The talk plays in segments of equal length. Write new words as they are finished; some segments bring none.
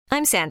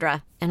I'm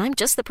Sandra, and I'm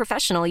just the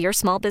professional your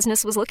small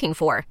business was looking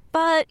for.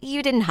 But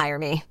you didn't hire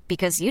me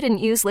because you didn't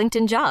use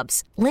LinkedIn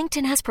Jobs.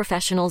 LinkedIn has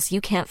professionals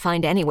you can't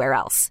find anywhere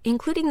else,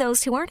 including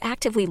those who aren't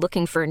actively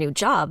looking for a new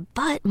job,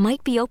 but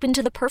might be open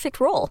to the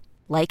perfect role,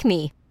 like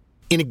me.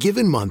 In a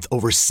given month,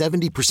 over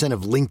 70%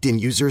 of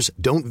LinkedIn users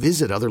don't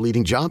visit other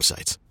leading job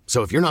sites.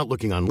 So if you're not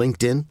looking on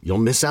LinkedIn, you'll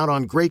miss out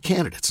on great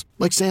candidates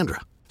like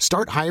Sandra.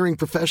 Start hiring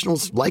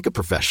professionals like a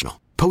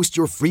professional. Post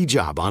your free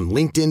job on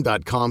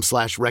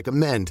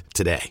linkedin.com/recommend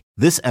today.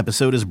 This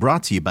episode is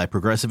brought to you by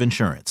Progressive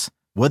Insurance.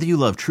 Whether you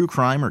love true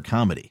crime or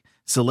comedy,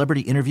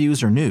 celebrity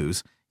interviews or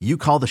news, you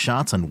call the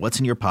shots on what's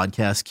in your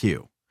podcast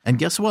queue. And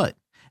guess what?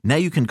 Now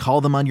you can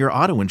call them on your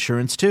auto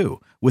insurance too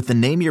with the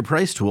Name Your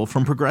Price tool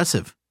from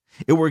Progressive.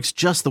 It works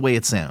just the way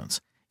it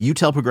sounds. You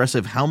tell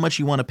Progressive how much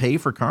you want to pay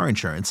for car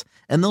insurance,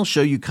 and they'll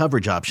show you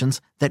coverage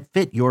options that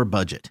fit your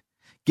budget.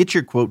 Get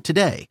your quote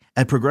today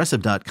at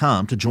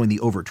Progressive.com to join the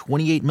over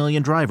 28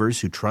 million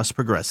drivers who trust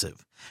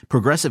Progressive.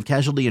 Progressive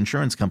Casualty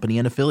Insurance Company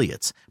and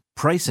Affiliates.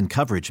 Price and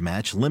coverage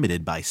match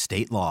limited by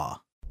state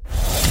law.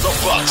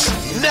 The Bucks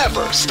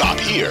never stop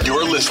here.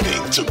 You're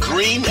listening to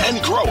Green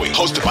and Growing,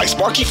 hosted by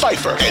Sparky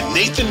Pfeiffer and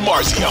Nathan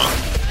Marzion.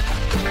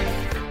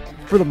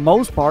 For the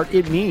most part,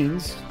 it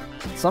means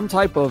some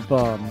type of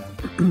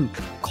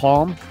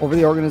calm over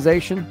the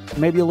organization,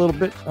 maybe a little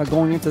bit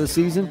going into the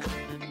season.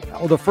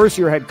 Well, the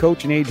first-year head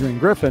coach in Adrian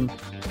Griffin,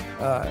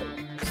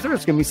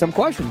 there's going to be some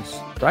questions,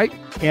 right?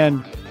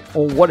 And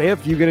what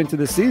if you get into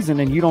the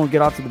season and you don't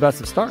get off to the best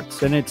of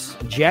starts? And it's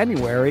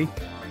January,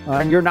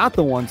 and you're not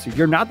the 1 seed.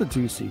 You're not the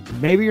 2 seed.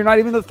 Maybe you're not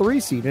even the 3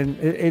 seed, and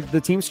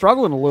the team's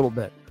struggling a little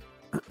bit.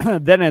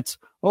 Then it's,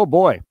 oh,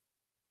 boy,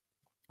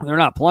 they're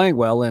not playing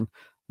well, and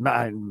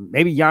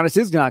maybe Giannis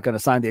is not going to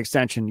sign the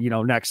extension,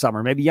 next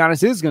summer. Maybe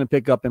Giannis is going to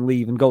pick up and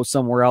leave and go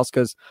somewhere else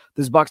because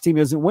this Bucks team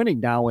isn't winning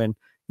now. And,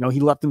 he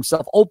left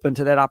himself open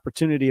to that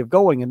opportunity of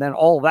going. And then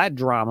all that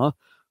drama,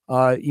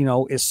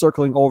 is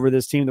circling over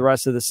this team the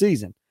rest of the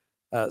season.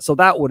 So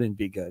that wouldn't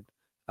be good.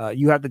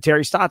 You have the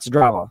Terry Stotts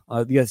drama,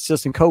 the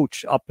assistant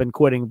coach up and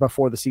quitting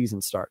before the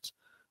season starts.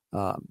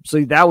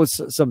 So that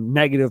was some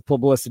negative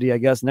publicity, I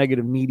guess,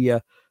 negative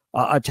media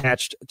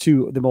attached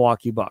to the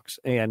Milwaukee Bucks.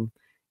 And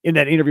in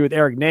that interview with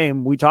Eric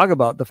Name, we talk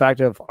about the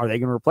fact of, are they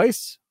going to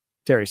replace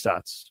Terry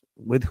Stotts?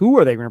 With who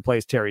are they going to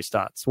replace Terry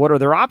Stotts? What are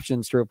their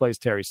options to replace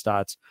Terry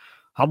Stotts?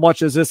 How much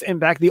does this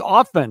impact the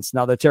offense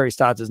now that Terry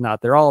Stotts is not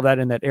there? All of that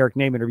in that Eric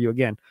Name interview,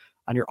 again,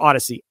 on your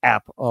Odyssey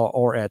app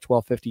or at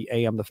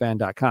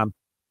 1250amthefan.com.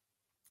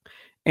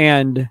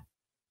 And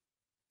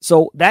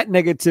so that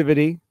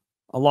negativity,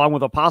 along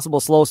with a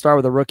possible slow start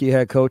with a rookie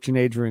head coach in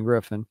Adrian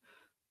Griffin,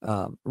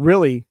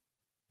 really,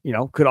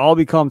 could all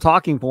become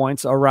talking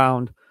points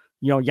around,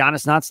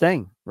 Giannis not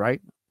staying,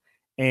 right?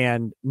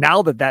 And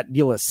now that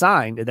deal is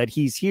signed and that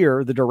he's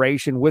here, the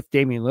duration with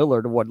Damian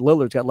Lillard, what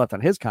Lillard's got left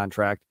on his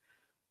contract,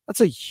 that's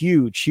a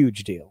huge,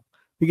 huge deal.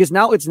 Because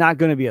now it's not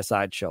going to be a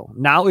sideshow.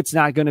 Now it's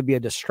not going to be a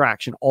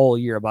distraction all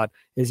year about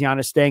is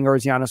Giannis staying or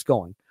is Giannis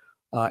going?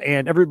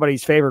 And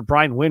everybody's favorite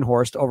Brian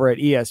Windhorst over at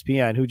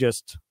ESPN, who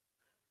just,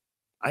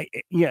 I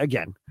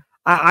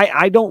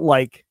don't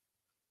like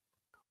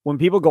when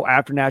people go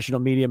after national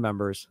media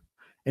members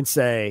and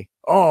say,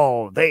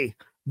 oh, they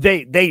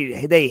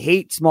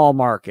hate small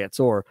markets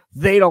or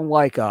they don't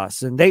like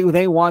us and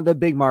they want the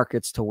big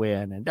markets to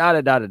win and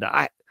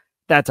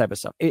that type of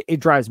stuff. It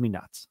drives me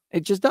nuts.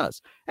 It just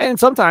does. And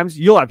sometimes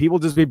you'll have people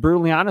just be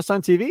brutally honest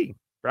on TV,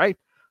 right?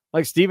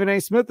 Like Stephen A.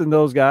 Smith and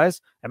those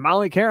guys and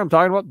Molly Karam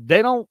talking about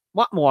they don't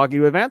want Milwaukee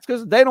to advance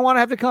because they don't want to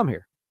have to come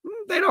here.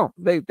 They don't.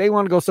 They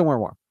want to go somewhere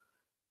warm.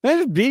 They're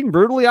just being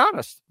brutally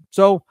honest.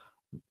 So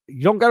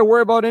you don't got to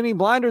worry about any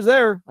blinders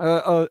there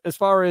as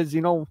far as,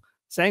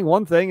 saying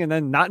one thing and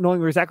then not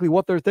knowing exactly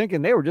what they're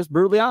thinking. They were just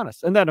brutally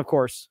honest. And then, of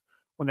course,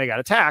 when they got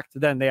attacked,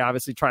 then they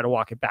obviously try to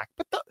walk it back.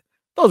 But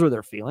those were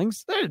their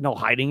feelings. There's no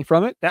hiding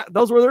from it.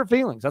 Those were their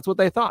feelings. That's what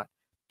they thought.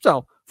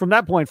 So from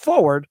that point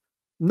forward,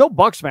 no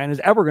Bucks fan is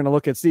ever going to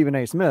look at Stephen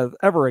A. Smith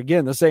ever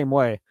again the same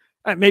way.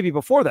 And maybe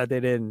before that, they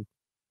didn't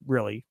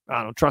really,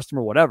 trust him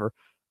or whatever.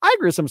 I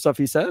agree with some stuff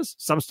he says.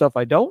 Some stuff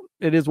I don't.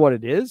 It is what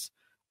it is.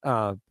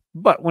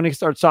 But when he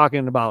starts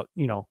talking about,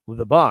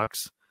 the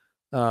Bucks,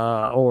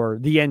 or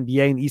the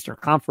NBA and the Eastern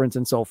Conference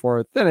and so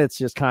forth, then it's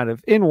just kind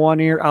of in one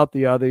ear, out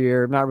the other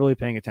ear, not really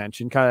paying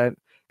attention, kind of,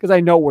 because I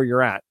know where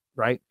you're at,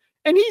 right?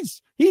 And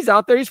he's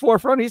out there, he's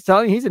forefront, he's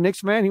telling you he's a Knicks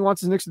fan, he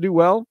wants his Knicks to do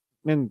well,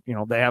 and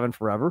they haven't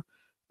forever.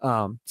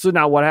 So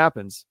now what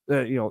happens?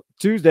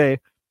 Tuesday,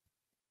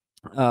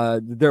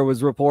 there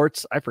was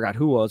reports, I forgot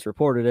who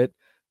reported it.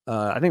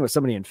 I think it was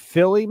somebody in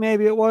Philly,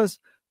 maybe it was,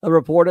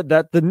 reported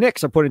that the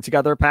Knicks are putting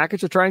together a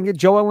package to try and get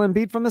Joel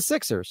Embiid from the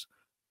Sixers.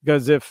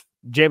 Because if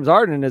James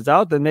Harden is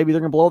out, then maybe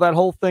they're going to blow that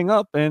whole thing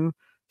up and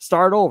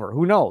start over.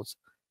 Who knows?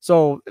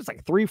 So it's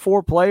like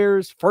 3-4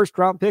 players, first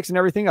round picks and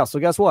everything else. So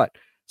guess what?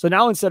 So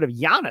now instead of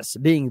Giannis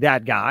being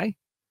that guy,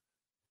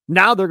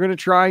 now they're going to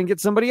try and get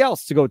somebody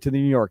else to go to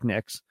the New York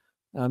Knicks.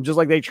 Just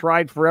like they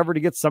tried forever to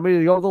get somebody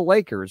to go to the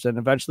Lakers, and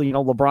eventually,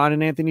 LeBron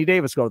and Anthony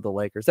Davis go to the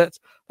Lakers. That's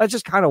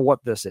just kind of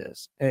what this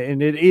is,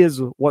 and it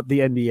is what the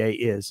NBA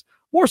is,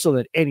 more so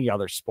than any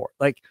other sport.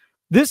 Like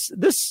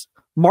this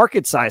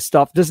market size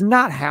stuff does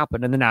not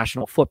happen in the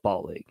National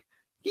Football League.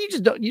 You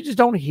just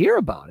don't hear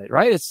about it,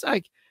 right? It's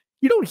like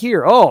you don't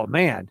hear, oh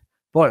man,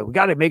 boy, we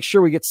got to make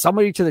sure we get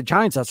somebody to the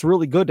Giants that's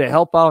really good to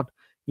help out,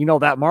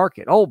 that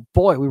market. Oh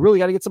boy, we really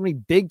got to get somebody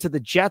big to the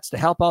Jets to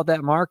help out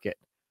that market.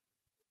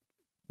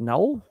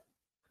 No.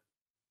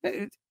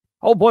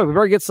 Oh boy, we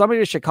better get somebody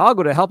to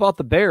Chicago to help out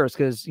the Bears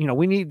because,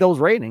 we need those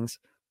ratings.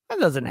 That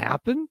doesn't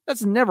happen.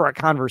 That's never a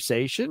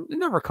conversation. It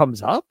never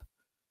comes up.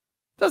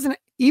 Doesn't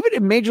even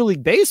in Major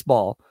League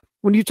Baseball,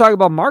 when you talk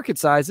about market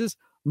sizes,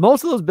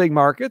 most of those big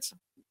markets,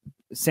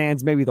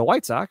 sans maybe the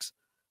White Sox,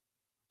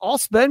 all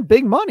spend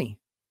big money,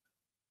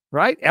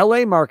 right?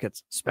 LA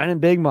markets spending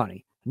big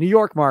money. New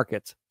York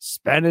markets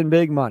spending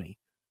big money.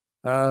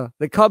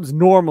 The Cubs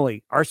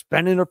normally are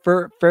spending a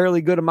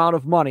fairly good amount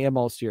of money in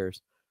most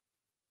years.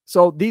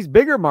 So these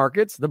bigger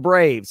markets, the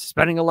Braves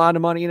spending a lot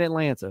of money in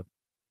Atlanta.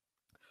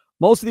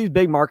 Most of these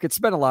big markets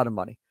spend a lot of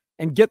money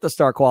and get the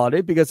star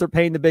quality because they're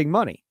paying the big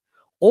money.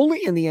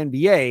 Only in the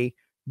NBA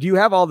do you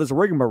have all this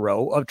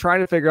rigmarole of trying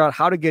to figure out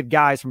how to get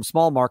guys from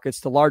small markets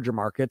to larger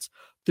markets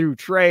through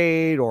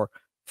trade or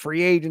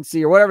free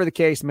agency or whatever the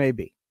case may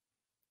be.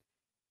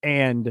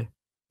 And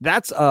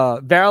that's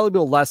a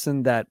valuable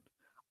lesson that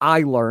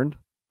I learned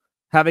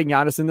having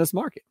Giannis in this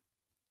market.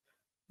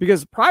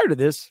 Because prior to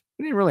this,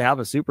 we didn't really have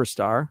a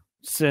superstar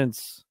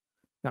since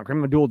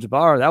Kareem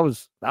Abdul-Jabbar. That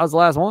was the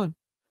last one.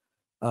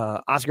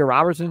 Oscar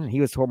Robertson,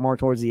 he was more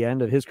towards the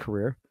end of his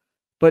career.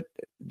 But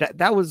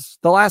that was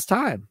the last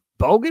time.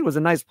 Bogut was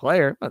a nice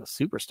player, not a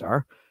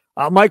superstar.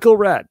 Michael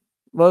Redd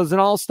was an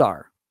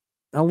all-star,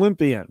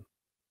 Olympian.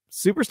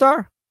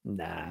 Superstar?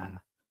 Nah.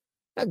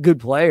 A good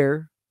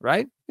player,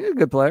 right? He's a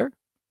good player.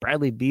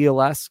 Bradley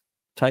Beal-esque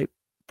type,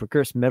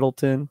 Chris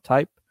Middleton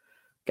type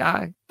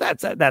guy.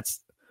 That's not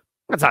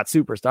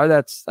superstar.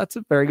 That's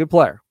a very good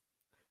player.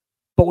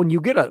 But when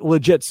you get a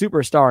legit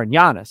superstar in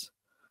Giannis,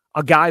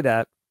 a guy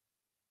that,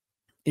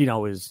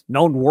 is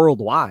known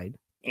worldwide,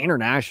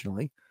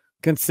 internationally,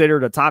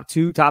 considered a top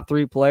 2, top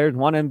 3 players,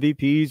 won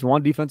MVPs,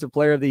 won defensive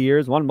player of the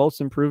year, won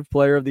most improved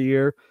player of the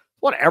year,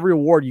 won every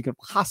award you can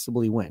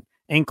possibly win,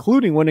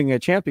 including winning a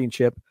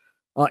championship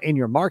in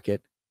your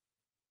market.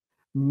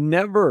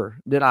 Never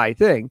did I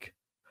think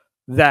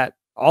that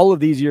all of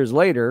these years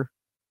later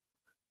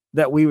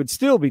that we would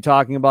still be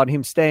talking about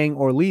him staying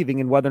or leaving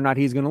and whether or not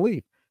he's going to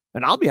leave.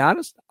 And I'll be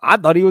honest, I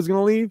thought he was going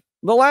to leave.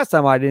 The last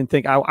time I didn't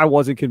think I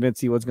wasn't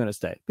convinced he was going to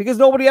stay because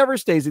nobody ever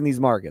stays in these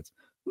markets.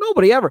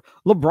 Nobody ever.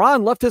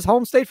 LeBron left his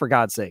home state, for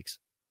God's sakes,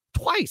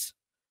 twice.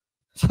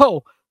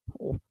 So,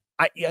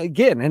 I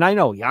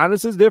know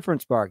Giannis is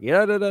different, Sparky.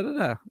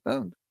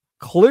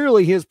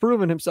 Clearly, he has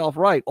proven himself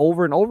right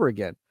over and over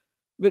again.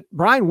 But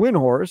Brian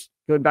Windhorst,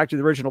 going back to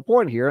the original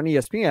point here on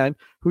ESPN,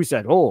 who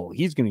said,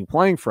 he's going to be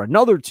playing for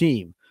another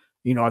team,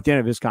 at the end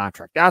of his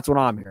contract. That's what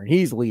I'm hearing.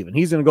 He's leaving.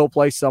 He's going to go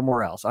play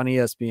somewhere else on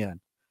ESPN.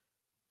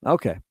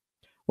 Okay.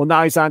 Well,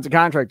 now he signs a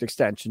contract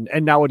extension.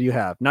 And now what do you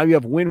have? Now you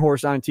have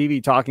Windhorst on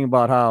TV talking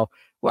about how,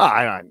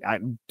 I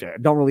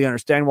don't really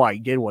understand why he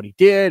did what he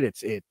did.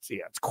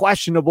 It's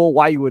questionable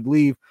why you would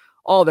leave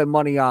all that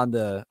money on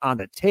the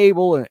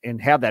table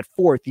and have that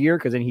fourth year,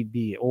 because then he'd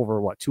be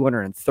over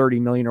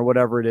 $230 million or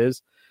whatever it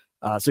is.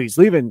 So he's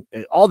leaving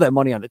all that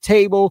money on the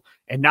table,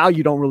 and now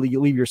you don't really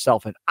leave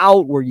yourself an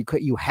out where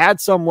you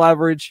had some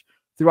leverage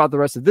throughout the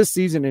rest of this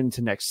season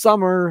into next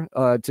summer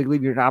to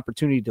leave you an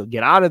opportunity to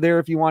get out of there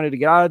if you wanted to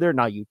get out of there.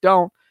 Now you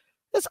don't.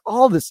 That's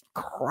all this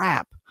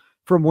crap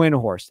from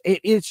Windhorst.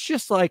 It's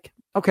just like,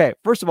 okay,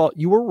 first of all,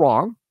 you were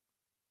wrong.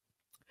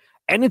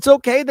 And it's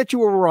okay that you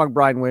were wrong,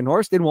 Brian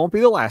Windhorst. It won't be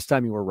the last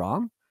time you were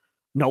wrong.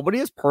 Nobody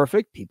is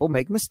perfect. People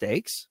make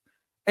mistakes.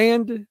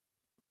 And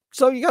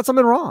so you got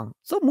something wrong.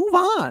 So move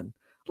on.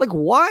 Like,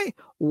 why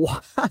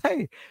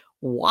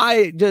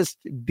just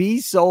be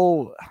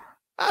so,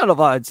 I don't know if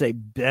I'd say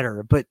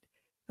bitter, but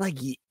like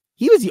he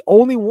was the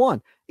only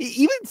one.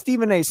 Even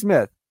Stephen A.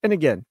 Smith. And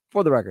again,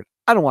 for the record,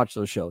 I don't watch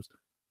those shows.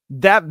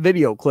 That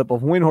video clip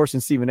of Windhorst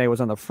and Stephen A.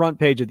 was on the front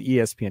page of the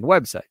ESPN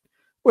website,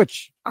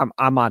 which I'm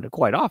on it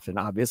quite often,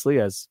 obviously,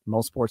 as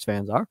most sports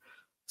fans are.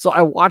 So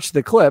I watched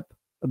the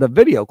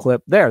video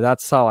clip there.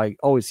 That's how I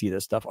always see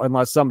this stuff,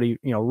 unless somebody,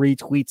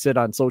 retweets it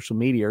on social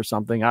media or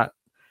something.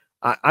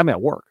 I'm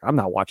at work. I'm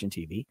not watching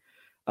TV.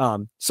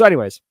 So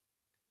anyways,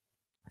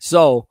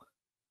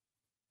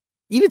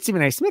 even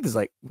Stephen A. Smith is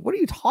like, what are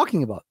you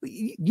talking about?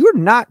 You're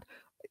not,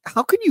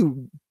 how could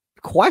you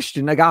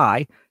question a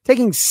guy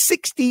taking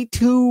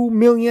 $62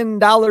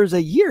 million a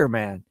year,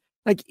 man?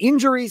 Like,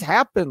 injuries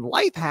happen,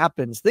 life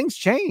happens, things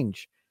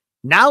change.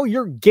 Now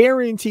you're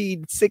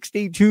guaranteed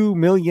 $62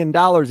 million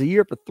a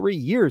year for 3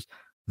 years.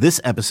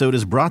 This episode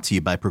is brought to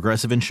you by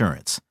Progressive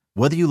Insurance.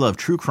 Whether you love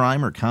true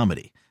crime or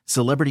comedy,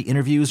 celebrity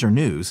interviews or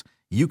news,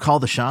 you call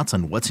the shots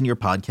on what's in your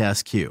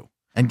podcast queue.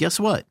 And guess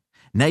what?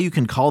 Now you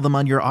can call them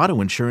on your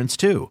auto insurance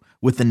too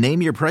with the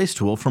Name Your Price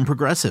tool from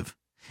Progressive.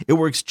 It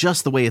works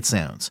just the way it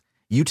sounds.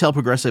 You tell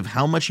Progressive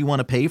how much you want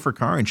to pay for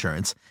car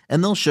insurance,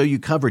 and they'll show you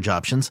coverage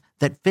options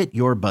that fit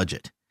your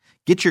budget.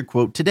 Get your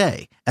quote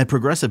today at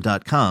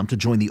Progressive.com to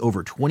join the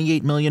over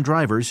 28 million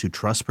drivers who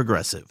trust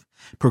Progressive.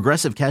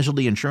 Progressive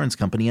Casualty Insurance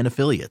Company and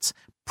Affiliates.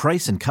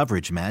 Price and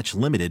coverage match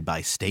limited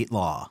by state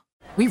law.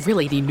 We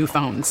really need new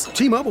phones.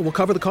 T-Mobile will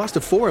cover the cost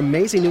of 4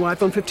 amazing new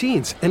iPhone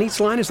 15s, and each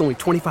line is only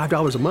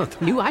 $25 a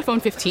month. New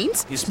iPhone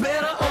 15s? It's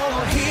better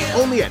over here.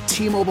 Only at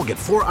T-Mobile, get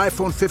 4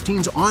 iPhone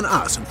 15s on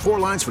us and 4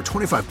 lines for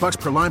 $25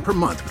 per line per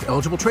month with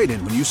eligible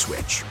trade-in when you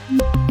switch.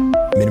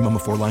 Minimum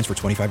of 4 lines for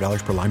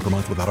 $25 per line per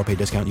month with autopay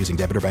discount using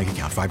debit or bank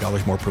account.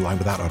 $5 more per line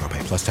without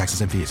autopay, plus taxes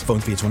and fees. Phone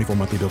fee at 24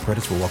 monthly bill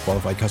credits for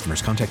well-qualified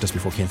customers. Contact us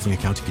before canceling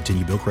account to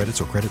continue bill credits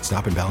or credit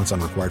stop and balance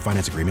on required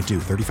finance agreement due.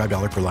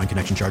 $35 per line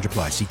connection charge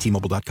applies. See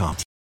T-Mobile.com.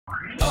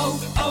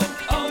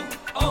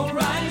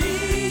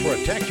 O'Reilly.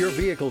 Protect your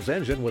vehicle's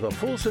engine with a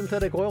full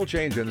synthetic oil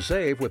change and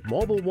save with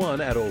Mobil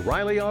 1 at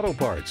O'Reilly Auto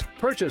Parts.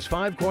 Purchase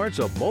 5 quarts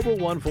of Mobil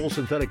 1 full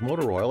synthetic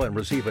motor oil and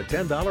receive a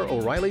 $10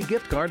 O'Reilly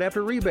gift card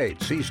after rebate.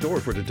 See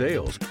store for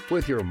details.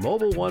 With your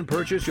Mobil 1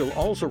 purchase, you'll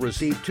also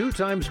receive 2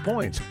 times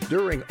points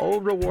during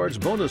Old Rewards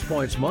Bonus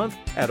Points Month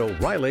at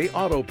O'Reilly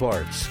Auto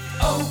Parts.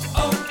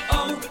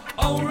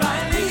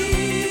 O'Reilly.